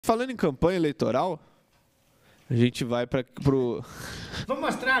Falando em campanha eleitoral, a gente vai para pro... Vamos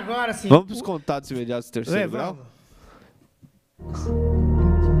mostrar agora, assim... Vamos para os contatos imediatos do terceiro grau?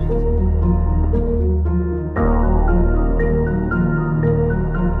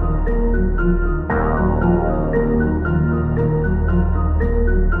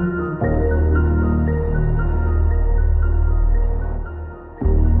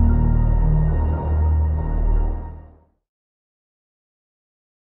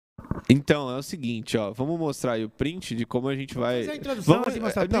 Então, é o seguinte, ó, vamos mostrar aí o print de como a gente vai... Fazer a introdução, vamos... assim,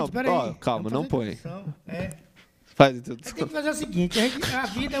 mostrar o print? Não, Pera ó, aí. calma, não põe. Faz a introdução. Tem que fazer o seguinte, a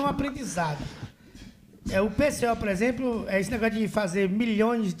vida é um aprendizado. O PCO, por exemplo, é esse negócio de fazer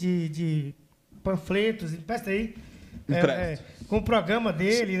milhões de panfletos, presta aí, com o programa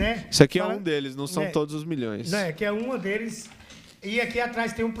dele, né? Isso aqui é um deles, não são todos os milhões. Que é um deles. E aqui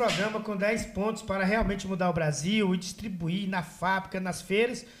atrás tem um programa com 10 pontos para realmente mudar o Brasil e distribuir na fábrica, nas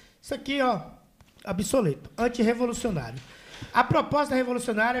feiras. Isso aqui, ó, obsoleto, antirrevolucionário. A proposta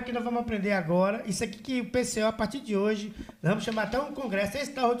revolucionária que nós vamos aprender agora, isso aqui que o PCO, a partir de hoje, nós vamos chamar até um congresso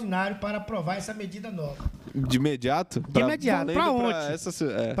extraordinário para aprovar essa medida nova. De imediato? De imediato, para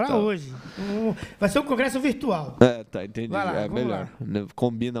ontem. Para hoje. Vai ser um congresso virtual. Tá, entendi. Vai lá, melhor. Lá.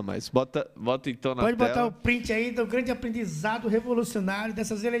 Combina mais. Bota então na tela. Pode botar o print aí do grande aprendizado revolucionário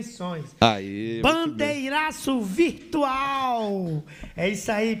dessas eleições. Aí. Bandeiraço virtual! É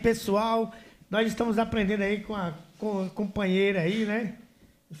isso aí, pessoal. Nós estamos aprendendo aí com a companheira aí, né?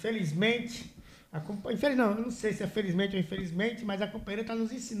 Infelizmente, não, eu não sei se é felizmente ou infelizmente, mas a companheira está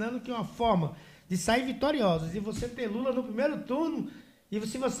nos ensinando que é uma forma de sair vitoriosos. E você ter Lula no primeiro turno, e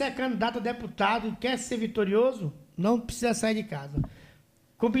se você é candidato a deputado e quer ser vitorioso, não precisa sair de casa.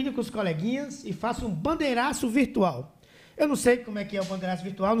 Combine com os coleguinhas e faça um bandeiraço virtual. Eu não sei como é que é o bandeiraço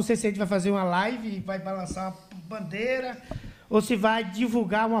virtual, não sei se a gente vai fazer uma live e vai balançar uma bandeira, ou se vai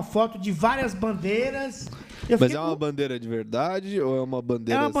divulgar uma foto de várias bandeiras. Mas é uma bandeira de verdade ou é uma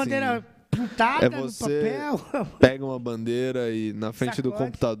bandeira assim... É uma bandeira pintada no papel. Pega uma bandeira e na frente do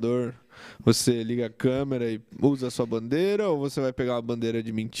computador você liga a câmera e usa a sua bandeira, ou você vai pegar uma bandeira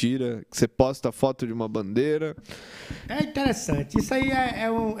de mentira, que você posta a foto de uma bandeira? É interessante. Isso aí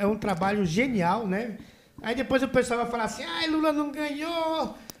é um trabalho genial, né? Aí depois o pessoal vai falar assim, Lula não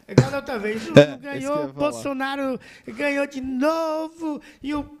ganhou... Igual da outra vez, Lula não ganhou, Bolsonaro ganhou de novo,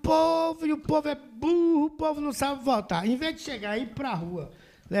 e o povo é burro, o povo não sabe votar. Em vez de chegar aí pra rua,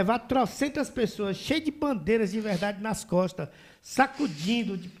 levar trocentas pessoas cheias de bandeiras de verdade nas costas,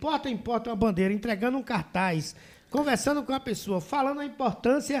 sacudindo de porta em porta uma bandeira, entregando um cartaz, conversando com a pessoa, falando a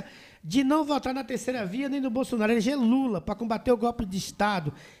importância de não votar na terceira via nem no Bolsonaro, eleger Lula para combater o golpe de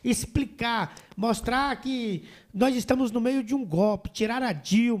Estado, explicar, mostrar que nós estamos no meio de um golpe, tirar a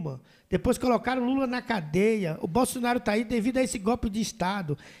Dilma, depois colocaram Lula na cadeia, o Bolsonaro está aí devido a esse golpe de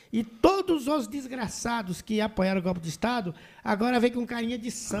Estado, e todos os desgraçados que apoiaram o golpe de Estado, agora vem com carinha de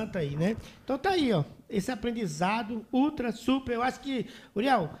santa aí, né? Então tá aí, ó, esse aprendizado ultra, super, eu acho que,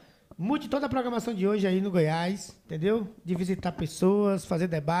 Uriel, mude toda a programação de hoje aí no Goiás, entendeu? De visitar pessoas, fazer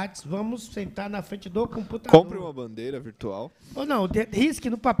debates. Vamos sentar na frente do computador. Compre uma bandeira virtual. Ou não, risque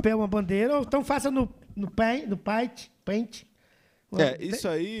no papel uma bandeira, ou então faça no Paint. Isso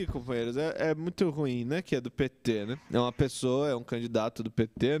aí, companheiros, é muito ruim, né? Que é do PT, né? É uma pessoa, é um candidato do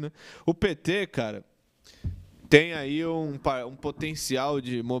PT, né? O PT, cara, tem aí um potencial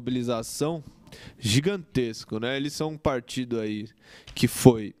de mobilização gigantesco, né? Eles são um partido aí que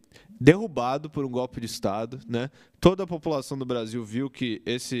foi derrubado por um golpe de Estado, né? Toda a população do Brasil viu que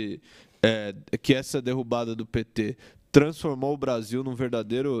essa derrubada do PT transformou o Brasil num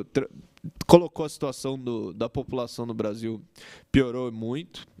verdadeiro... colocou a situação da população no Brasil, piorou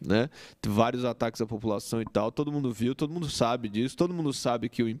muito, né? Vários ataques à população e tal, todo mundo viu, todo mundo sabe disso, todo mundo sabe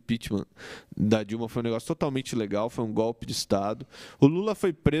que o impeachment da Dilma foi um negócio totalmente ilegal, foi um golpe de Estado. O Lula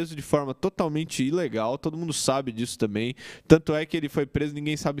foi preso de forma totalmente ilegal, todo mundo sabe disso também, tanto é que ele foi preso,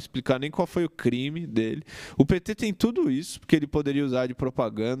 ninguém sabe explicar nem qual foi o crime dele. O PT tem tudo isso, porque ele poderia usar de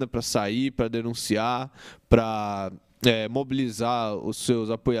propaganda para sair, para denunciar, para... mobilizar os seus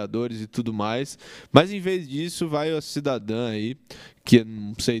apoiadores e tudo mais, mas em vez disso vai a cidadã aí, que eu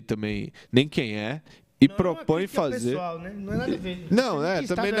não sei também nem quem é, e propõe fazer... Pessoal, né? Não é nada a ver. Não,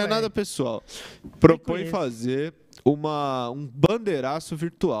 também não é nada pessoal. Propõe fazer um bandeiraço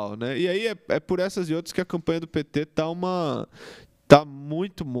virtual, né? E aí é por essas e outras que a campanha do PT tá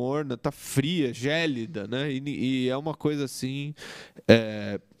muito morna, tá fria, gélida, né? E é uma coisa assim...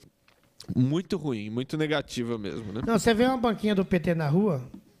 muito ruim, muito negativa mesmo, né? Não, você vê uma banquinha do PT na rua,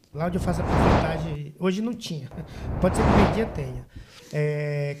 lá onde eu faço a porcentagem, hoje não tinha. Pode ser que meio-dia tenha.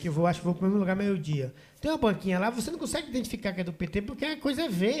 Que eu acho que vou para o mesmo lugar meio-dia. Tem uma banquinha lá, você não consegue identificar que é do PT porque a coisa é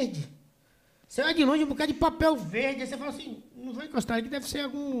verde. Você vai de longe, um bocado de papel verde, aí você fala assim, não vou encostar aqui, deve ser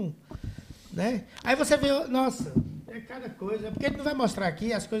algum... Né? Aí você vê, nossa, é cada coisa. Porque ele não vai mostrar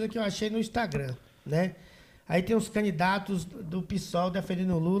aqui as coisas que eu achei no Instagram, né? Aí tem os candidatos do PSOL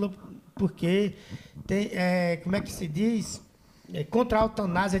defendendo o Lula, porque tem, como é que se diz? Contra a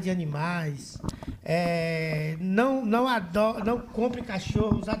eutanásia de animais. Não compre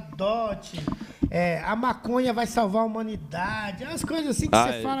cachorros, adote. A maconha vai salvar a humanidade. As coisas assim que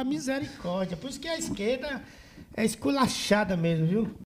você fala, misericórdia. Por isso que a esquerda é esculachada mesmo, viu?